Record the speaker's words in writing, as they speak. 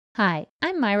Hi,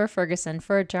 I'm Myra Ferguson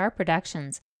for Jar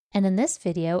Productions, and in this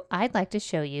video I'd like to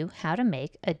show you how to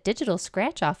make a digital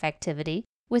scratch-off activity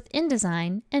with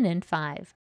InDesign and in5.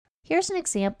 Here's an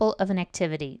example of an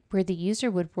activity where the user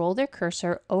would roll their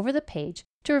cursor over the page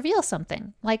to reveal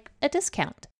something, like a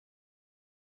discount.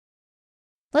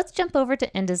 Let's jump over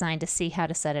to InDesign to see how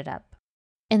to set it up.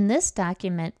 In this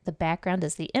document, the background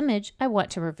is the image I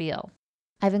want to reveal.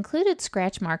 I've included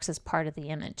scratch marks as part of the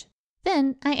image.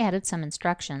 Then I added some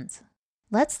instructions.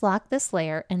 Let's lock this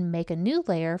layer and make a new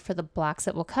layer for the blocks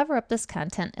that will cover up this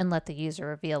content and let the user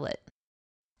reveal it.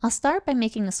 I'll start by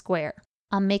making a square.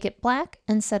 I'll make it black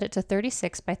and set it to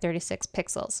 36 by 36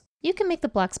 pixels. You can make the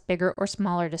blocks bigger or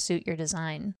smaller to suit your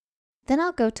design. Then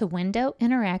I'll go to Window,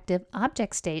 Interactive,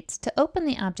 Object States to open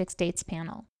the Object States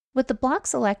panel. With the block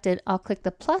selected, I'll click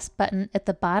the plus button at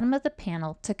the bottom of the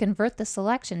panel to convert the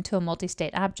selection to a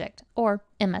multi-state object, or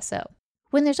MSO.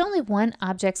 When there's only one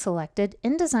object selected,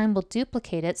 InDesign will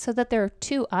duplicate it so that there are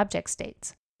two object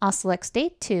states. I'll select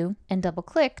State 2 and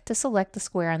double-click to select the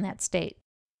square on that state.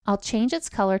 I'll change its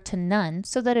color to none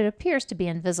so that it appears to be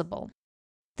invisible.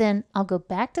 Then I'll go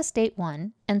back to State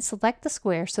 1 and select the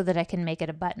square so that I can make it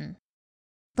a button.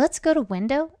 Let's go to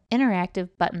Window, Interactive,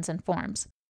 Buttons and Forms.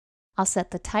 I'll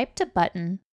set the type to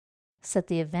Button, set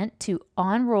the event to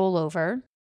On Rollover,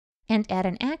 and add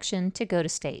an action to Go to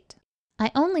State. I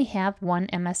only have one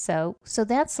MSO, so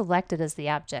that's selected as the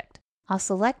object. I'll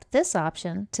select this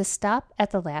option to stop at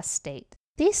the last state.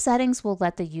 These settings will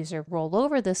let the user roll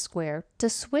over this square to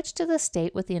switch to the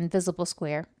state with the invisible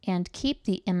square and keep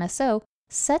the MSO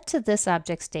set to this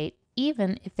object state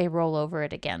even if they roll over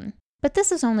it again. But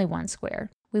this is only one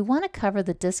square. We want to cover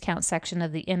the discount section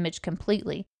of the image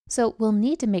completely, so we'll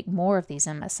need to make more of these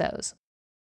MSOs.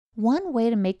 One way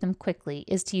to make them quickly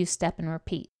is to use Step and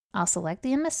Repeat. I'll select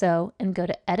the MSO and go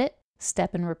to Edit,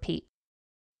 Step and Repeat.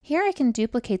 Here I can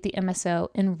duplicate the MSO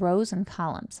in rows and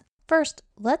columns. First,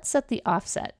 let's set the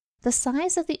offset. The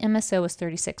size of the MSO is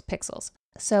 36 pixels,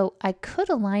 so I could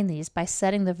align these by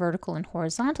setting the vertical and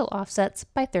horizontal offsets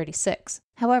by 36.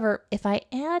 However, if I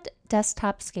add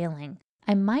desktop scaling,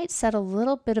 I might set a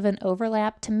little bit of an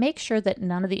overlap to make sure that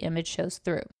none of the image shows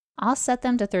through. I'll set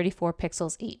them to 34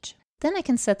 pixels each. Then I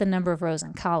can set the number of rows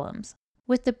and columns.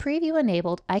 With the preview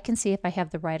enabled, I can see if I have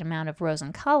the right amount of rows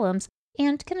and columns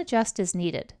and can adjust as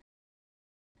needed.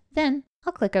 Then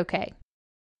I'll click OK.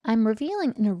 I'm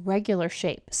revealing an irregular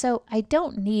shape, so I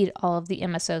don't need all of the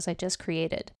MSOs I just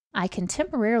created. I can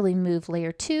temporarily move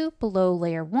layer 2 below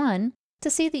layer 1 to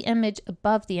see the image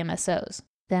above the MSOs.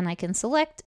 Then I can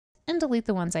select and delete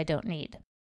the ones I don't need.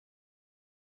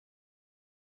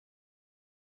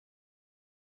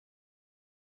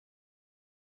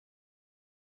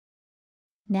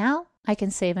 Now I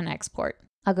can save and export.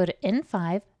 I'll go to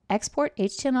in5, Export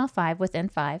HTML5 with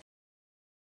in5,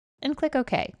 and click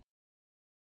OK.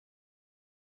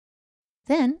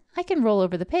 Then I can roll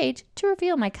over the page to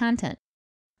reveal my content.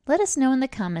 Let us know in the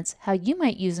comments how you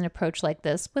might use an approach like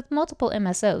this with multiple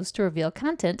MSOs to reveal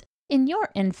content in your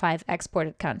in5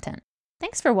 exported content.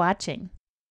 Thanks for watching.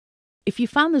 If you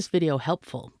found this video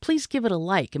helpful, please give it a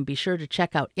like and be sure to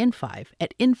check out in5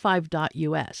 at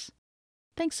in5.us.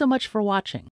 Thanks so much for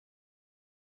watching.